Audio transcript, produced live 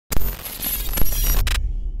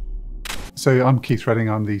So I'm Keith Redding,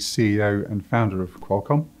 I'm the CEO and founder of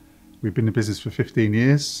Qolcom. We've been in business for 15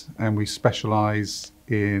 years and we specialise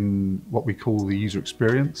in what we call the user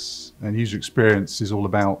experience. And user experience is all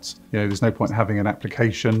about, there's no point having an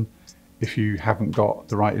application if you haven't got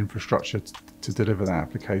the right infrastructure to deliver that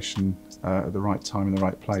application at the right time in the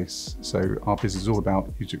right place. So our business is all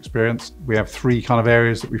about user experience. We have three kind of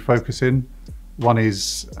areas that we focus in. One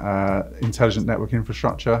is intelligent network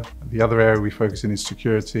infrastructure. The other area we focus in is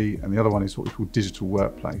security, and the other one is what we call digital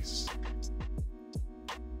workplace.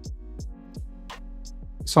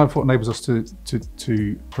 Cyberfort enables us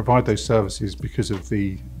to provide those services because of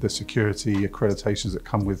the security accreditations that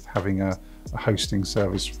come with having a hosting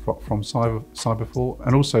service from Cyberfort.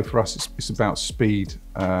 And also for us, it's about speed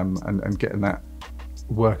and getting that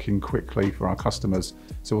working quickly for our customers.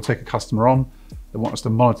 So we'll take a customer on, they want us to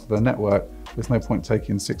monitor their network. There's no point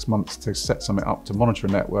taking 6 months to set something up to monitor a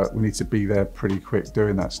network. We need to be there pretty quick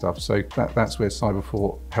doing that stuff. So that's where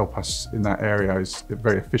Cyberfort help us in that area. Is a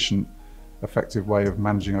very efficient, effective way of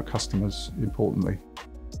managing our customers, importantly.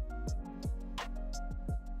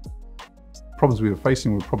 Problems we were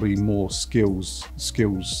facing were probably more skills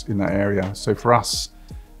in that area. So for us,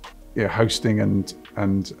 hosting and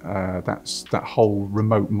that whole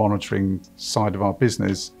remote monitoring side of our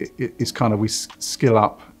business, it's kind of we skill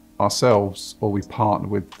up ourselves or we partner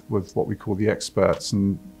with what we call the experts.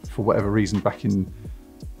 And for whatever reason, back in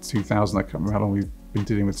 2000, I can't remember how long we've been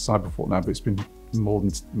dealing with Cyberfort now, but it's been more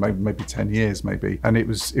than maybe 10 years maybe. And it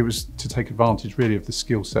was to take advantage really of the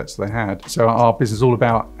skill sets they had. So our business is all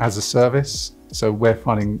about as a service. So we're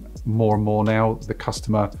finding more and more now the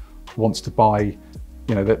customer wants to buy,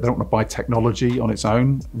 they don't want to buy technology on its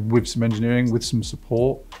own with some engineering, with some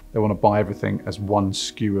support. They want to buy everything as one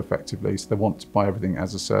SKU effectively. So they want to buy everything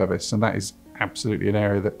as a service. And that is absolutely an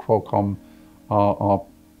area that Qolcom are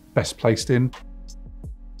best placed in.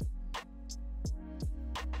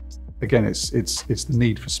 Again, it's the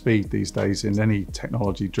need for speed these days in any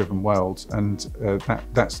technology-driven world, and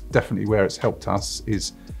that's definitely where it's helped us,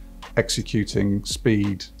 is executing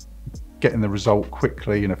speed, getting the result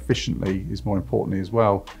quickly and efficiently is more importantly as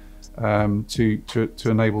well, to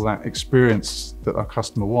enable that experience that our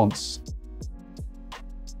customer wants.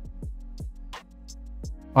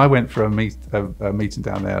 I went for a meeting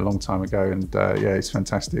down there a long time ago, and yeah, it's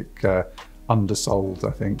fantastic. Undersold, I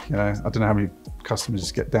think. I don't know how many customers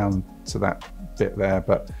just get down to that bit there,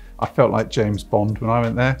 but I felt like James Bond when I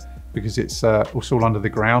went there because it's all under the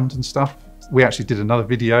ground and stuff. We actually did another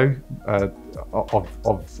video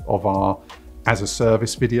of our as a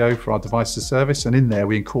service video for our device as a service, and in there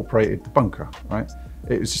we incorporated the bunker, right?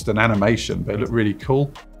 It was just an animation, but it looked really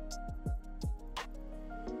cool.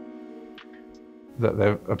 That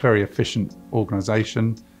they're a very efficient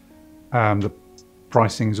organization. The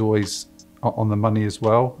pricing's always on the money as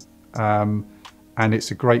well, and it's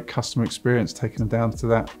a great customer experience taking them down to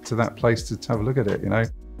that place to have a look at it.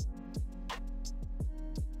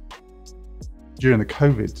 During the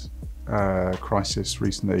COVID crisis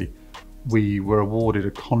recently, we were awarded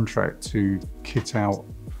a contract to kit out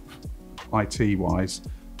IT-wise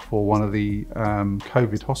for one of the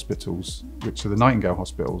COVID hospitals, which are the Nightingale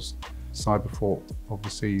hospitals. Cyberfort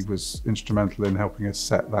obviously was instrumental in helping us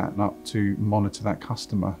set that up to monitor that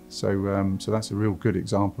customer. So that's a real good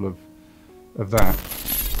example of that.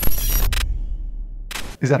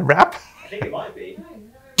 Is that a wrap? I think it might be.